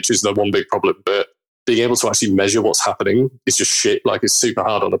consuming nature is the one big problem, but being able to actually measure what's happening is just shit. Like it's super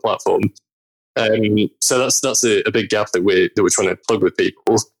hard on the platform. So that's a big gap that we're trying to plug with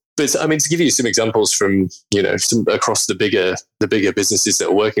people. But I mean, to give you some examples from, some across the bigger businesses that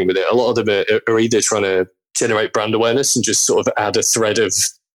are working with it, a lot of them are either trying to generate brand awareness and just sort of add a thread of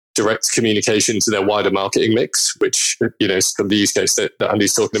direct communication to their wider marketing mix, which, is the use case that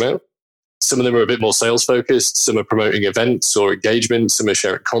Andy's talking about. Some of them are a bit more sales focused. Some are promoting events or engagement. Some are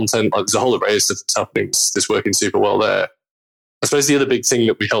sharing content. Like, there's a whole array of stuff that's happening that's working super well there. I suppose the other big thing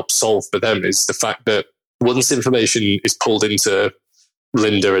that we help solve for them is the fact that once information is pulled into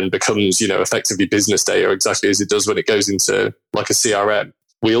Lynda and becomes, effectively business data, exactly as it does when it goes into like a CRM,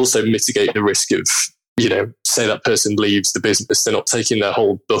 we also mitigate the risk of, say that person leaves the business, they're not taking their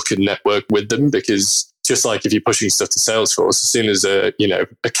whole book and network with them, because just like if you're pushing stuff to Salesforce, as soon as a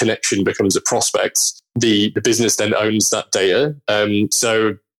connection becomes a prospect, the business then owns that data.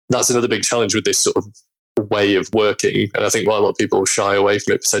 So that's another big challenge with this sort of way of working. And I think why a lot of people shy away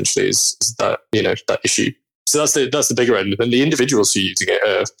from it potentially is that, that issue. So that's the bigger end. And the individuals who are using it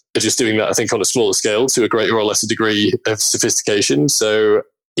are just doing that, I think, on a smaller scale to a greater or lesser degree of sophistication. So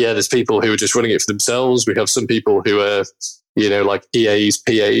yeah, there's people who are just running it for themselves. We have some people who are, like EAs,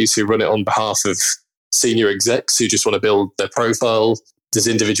 PAs who run it on behalf of senior execs who just want to build their profile. There's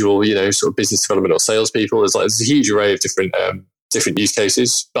individual, sort of business development or salespeople. There's a huge array of different use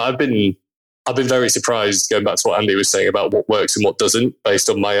cases. But I've been very surprised, going back to what Andy was saying about what works and what doesn't, based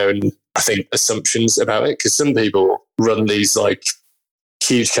on my own, I think, assumptions about it. Because some people run these like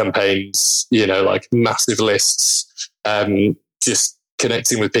huge campaigns, like massive lists, just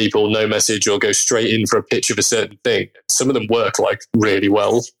connecting with people, no message, or go straight in for a pitch of a certain thing. Some of them work like really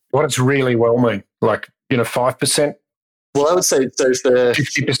well. What does really well mean? Like, 5%? Well, I would say so for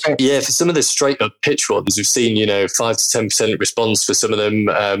 50%. Yeah, for some of the straight up pitch ones, we've seen 5 to 10% response for some of them.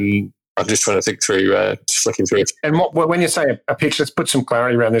 I'm just trying to think through, just flicking through. And when you say a pitch, let's put some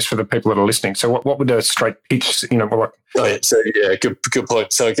clarity around this for the people that are listening. So what would a straight pitch, like? Oh, yeah. So yeah, good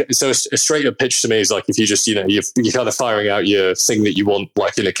point. So a straight up pitch to me is like if you just, you're kind of firing out your thing that you want,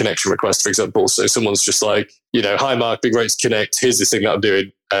 like in a connection request, for example. So someone's just like, hi Mark, big great to connect. Here's this thing that I'm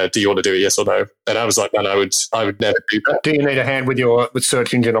doing. Do you want to do it? Yes or no? And I was like, man, I would never do that. Do you need a hand with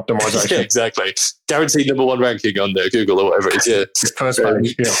search engine optimization? Yeah, exactly. Guaranteed number one ranking on Google or whatever it is. Yeah. First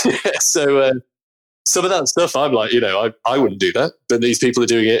page. Yeah. So some of that stuff, I'm like, I wouldn't do that, but these people are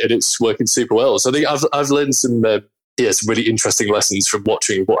doing it and it's working super well. So I think I've learned some really interesting lessons from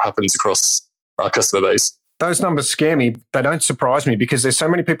watching what happens across our customer base. Those numbers scare me. They don't surprise me because there's so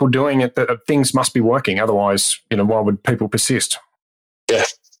many people doing it that things must be working. Otherwise, why would people persist? Yeah.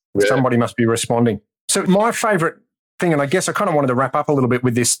 Somebody must be responding. So my favorite thing, and I guess I kind of wanted to wrap up a little bit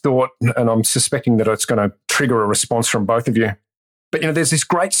with this thought, and I'm suspecting that it's going to trigger a response from both of you. But, there's this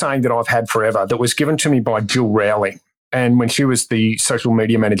great saying that I've had forever that was given to me by Jill Rowley, and when she was the social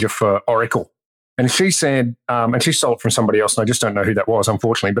media manager for Oracle. And she said, and she stole it from somebody else, and I just don't know who that was,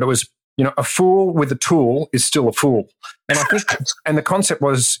 unfortunately, but it was, a fool with a tool is still a fool. And I think, and the concept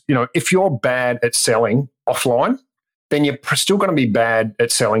was, if you're bad at selling offline, then you're still going to be bad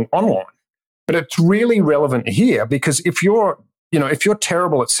at selling online. But it's really relevant here because if you're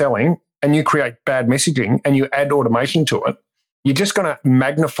terrible at selling and you create bad messaging and you add automation to it, you're just going to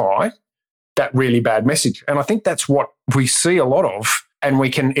magnify that really bad message. And I think that's what we see a lot of, and we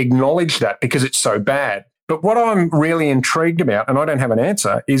can acknowledge that because it's so bad. But what I'm really intrigued about, and I don't have an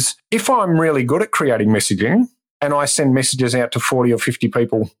answer, is if I'm really good at creating messaging and I send messages out to 40 or 50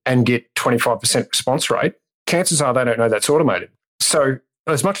 people and get 25% response rate, chances are they don't know that's automated. So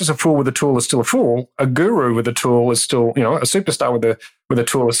as much as a fool with a tool is still a fool, a guru with a tool is still, a superstar with a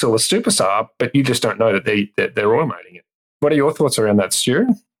tool is still a superstar, but you just don't know that they're automating it. What are your thoughts around that, Stu?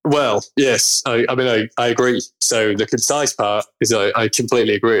 Well, yes, I agree. So the concise part is I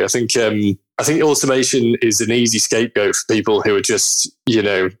completely agree. I think automation is an easy scapegoat for people who are just,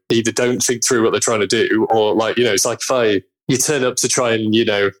 either don't think through what they're trying to do, or it's like if you turn up to try and,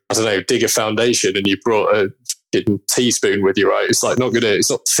 dig a foundation and you brought a teaspoon with you, right? It's like it's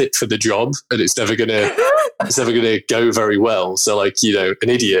not fit for the job, and it's never gonna go very well. So an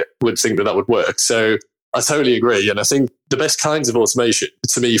idiot would think that would work. So I totally agree. And I think the best kinds of automation,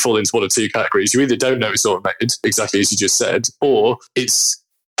 to me, fall into one of two categories. You either don't know it's automated, exactly as you just said, or it's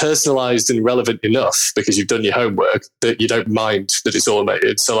personalized and relevant enough because you've done your homework that you don't mind that it's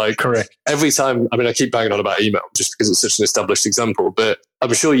automated. So correct. Every time, I keep banging on about email just because it's such an established example, but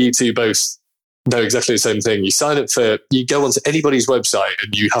I'm sure you two both know exactly the same thing. You go onto anybody's website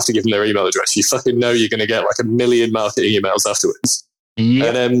and you have to give them their email address. You fucking know you're going to get 1 million marketing emails afterwards.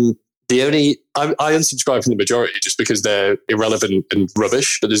 Yep. And I unsubscribe from the majority just because they're irrelevant and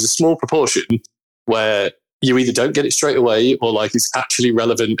rubbish, but there's a small proportion where you either don't get it straight away or it's actually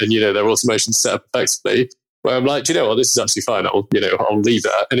relevant and, their automation's set up effectively, where I'm like, do you know what, this is actually fine. I'll leave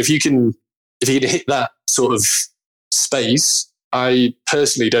that. And if you can hit that sort of space, I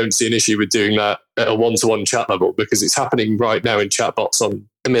personally don't see an issue with doing that at a one-to-one chat level because it's happening right now in chatbots on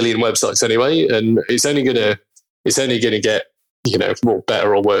 1 million websites anyway. And it's only going to get, more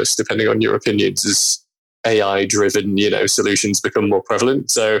better or worse, depending on your opinions, as AI-driven, solutions become more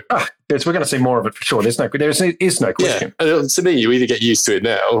prevalent. So, yes, we're going to see more of it for sure. There is no question. Yeah, and to me, you either get used to it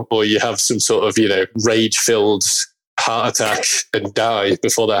now, or you have some sort of, rage-filled heart attack and die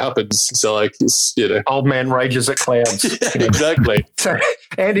before that happens. So, it's old man rages at clouds. Yeah, exactly. So,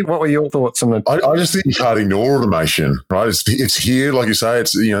 Andy, what were your thoughts on that? I just think you can't ignore automation, right? It's here, like you say.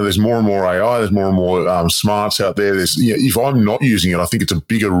 It's there's more and more AI. There's more and more smarts out there. There's if I'm not using it, I think it's a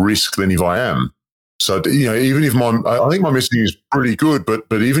bigger risk than if I am. So even if I think my messaging is pretty good, but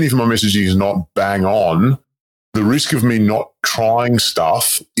even if my messaging is not bang on, the risk of me not trying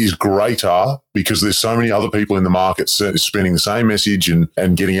stuff is greater because there's so many other people in the market spending the same message and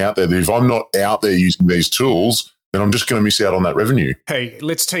getting out there that if I'm not out there using these tools, then I'm just going to miss out on that revenue. Hey,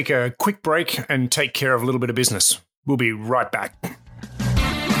 let's take a quick break and take care of a little bit of business. We'll be right back.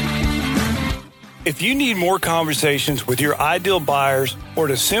 If you need more conversations with your ideal buyers or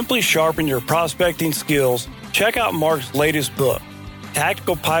to simply sharpen your prospecting skills, check out Mark's latest book,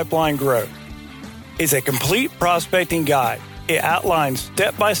 Tactical Pipeline Growth. It's a complete prospecting guide. It outlines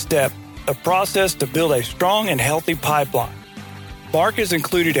step-by-step the process to build a strong and healthy pipeline. Mark has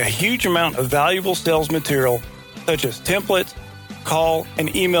included a huge amount of valuable sales material such as templates, call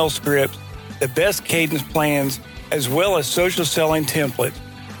and email scripts, the best cadence plans, as well as social selling templates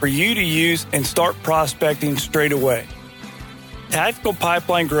for you to use and start prospecting straight away. Tactical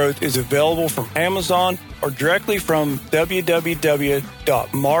Pipeline Growth is available from Amazon or directly from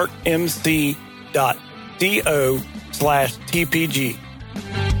www.markmc.co/TPG.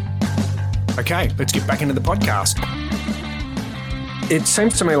 Okay, let's get back into the podcast. It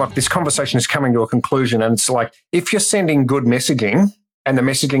seems to me like this conversation is coming to a conclusion, and it's like if you're sending good messaging and the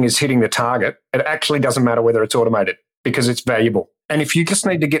messaging is hitting the target, it actually doesn't matter whether it's automated because it's valuable. And if you just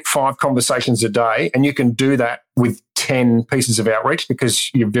need to get 5 conversations a day and you can do that with 10 pieces of outreach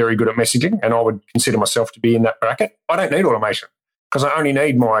because you're very good at messaging, and I would consider myself to be in that bracket, I don't need automation because I only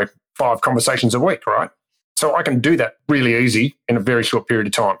need my 5 conversations a week, right? So I can do that really easy in a very short period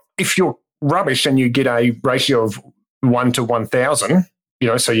of time. If you're rubbish and you get a ratio of 1 to 1,000,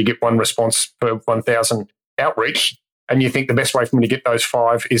 so you get 1 response per 1,000 outreach, and you think the best way for me to get those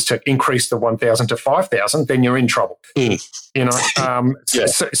 5 is to increase the 1,000 to 5,000, then you're in trouble. Yeah.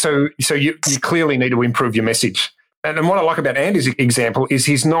 So you clearly need to improve your message. And what I like about Andy's example is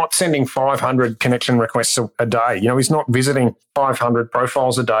he's not sending 500 connection requests a day. He's not visiting 500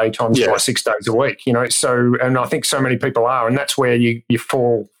 profiles a day times by 6 days a week. So, and I think so many people are, and that's where you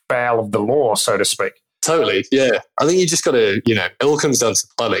fall foul of the law, so to speak. Totally, yeah. I think you just got to, it all comes down to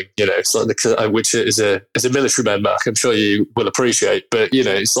planning. It's like which is a military man, Mark, I'm sure you will appreciate. But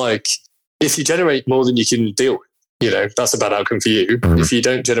it's like if you generate more than you can deal with, that's a bad outcome for you. Mm-hmm. If you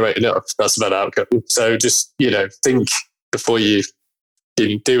don't generate enough, that's a bad outcome. So just, think before you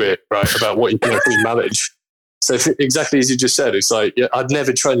do it, right, about what you can actually manage. So exactly as you just said, it's like, I'd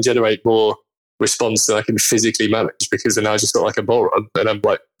never try and generate more response than I can physically manage, because then I just got like a moron and I'm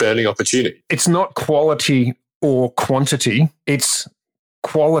like burning opportunity. It's not quality or quantity. It's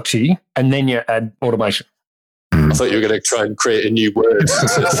quality, and then you add automation. I thought you were going to try and create a new word to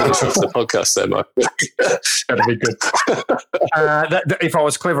finish off the podcast there, Mike. That'd be good. If I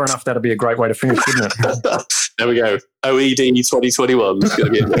was clever enough, that'd be a great way to finish, wouldn't it? There we go. OED 2021 is going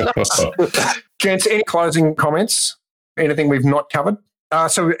to be in there. Gents, any closing comments? Anything we've not covered?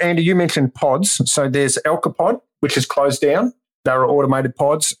 So, Andy, you mentioned pods. So there's ElkaPod, which is closed down. There are automated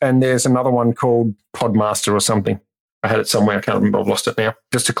pods, and there's another one called Podmaster or something. I had it somewhere. I can't remember. I've lost it now.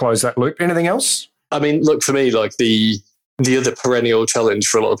 Just to close that loop. Anything else? I mean, look, for me, like the other perennial challenge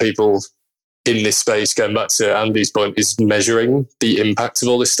for a lot of people in this space, going back to Andy's point, is measuring the impact of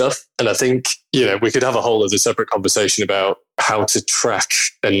all this stuff. And I think, we could have a whole other separate conversation about how to track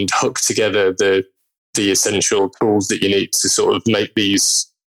and hook together the essential tools that you need to sort of make these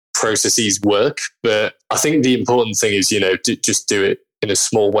processes work. But I think the important thing is, just do it in a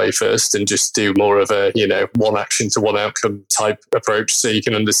small way first, and just do more of a, one action to one outcome type approach, so you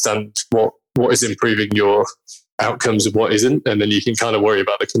can understand what is improving your outcomes and what isn't. And then you can kind of worry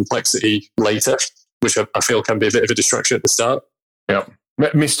about the complexity later, which I feel can be a bit of a distraction at the start. Yeah.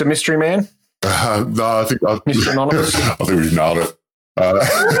 Mr. Mystery Man? No, I think Mr. Anonymous? I think we've nailed it.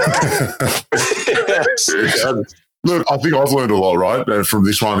 Look, I think I've learned a lot, right, from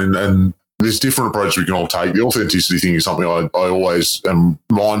this one, and there's different approaches we can all take. The authenticity thing is something I always am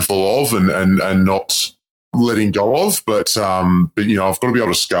mindful of and not letting go of, but I've got to be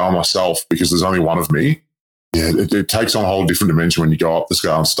able to scale myself, because there's only one of me. Yeah, it takes on a whole different dimension when you go up the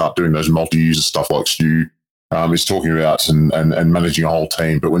scale and start doing those multi-user stuff like Stu is talking about, and managing a whole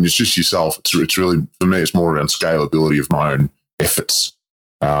team. But when it's just yourself, it's really, for me, it's more around scalability of my own efforts.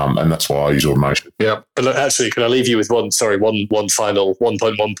 And that's why I use automation. Yeah. And actually, can I leave you with one final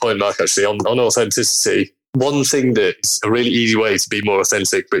 1.1 point, Mark, actually, on authenticity? One thing that's a really easy way to be more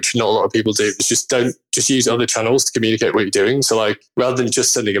authentic, which not a lot of people do, is just use other channels to communicate what you're doing. So like, rather than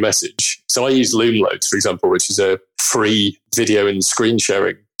just sending a message. So I use Loomloads, for example, which is a free video and screen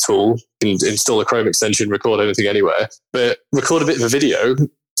sharing tool. You can install a Chrome extension, record anything anywhere, but record a bit of a video,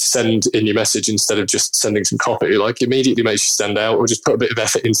 send in your message instead of just sending some copy. Like, immediately makes you stand out, or just put a bit of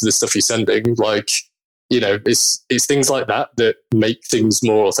effort into the stuff you're sending. Like, it's things like that make things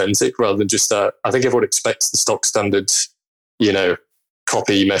more authentic, rather than just I think everyone expects the stock standard,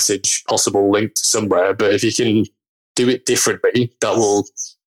 copy, message, possible link to somewhere. But if you can do it differently, that will,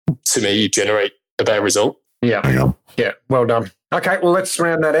 to me, generate a better result. Yeah. Yeah. Well done. Okay. Well, let's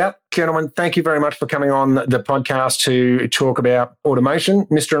round that out. Gentlemen, thank you very much for coming on the podcast to talk about automation.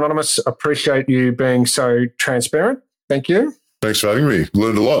 Mr. Anonymous, appreciate you being so transparent. Thank you. Thanks for having me.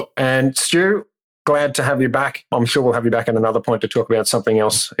 Learned a lot. And Stu, glad to have you back. I'm sure we'll have you back at another point to talk about something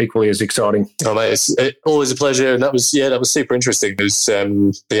else equally as exciting. Oh, mate, it's always a pleasure. And that was super interesting. It was,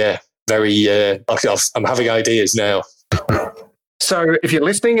 very, I'm having ideas now. So if you're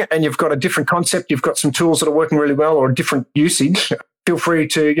listening and you've got a different concept, you've got some tools that are working really well, or a different usage, feel free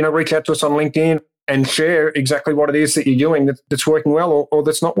to, reach out to us on LinkedIn and share exactly what it is that you're doing that's working well or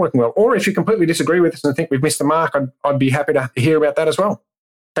that's not working well. Or if you completely disagree with us and think we've missed the mark, I'd be happy to hear about that as well.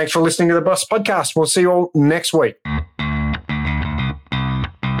 Thanks for listening to the Boss Podcast. We'll see you all next week.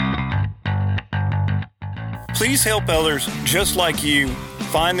 Please help others just like you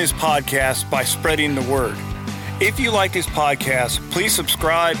find this podcast by spreading the word. If you like this podcast, please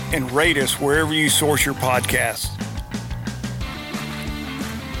subscribe and rate us wherever you source your podcasts.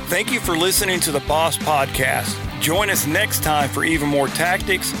 Thank you for listening to the Boss Podcast. Join us next time for even more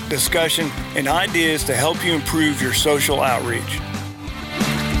tactics, discussion, and ideas to help you improve your social outreach.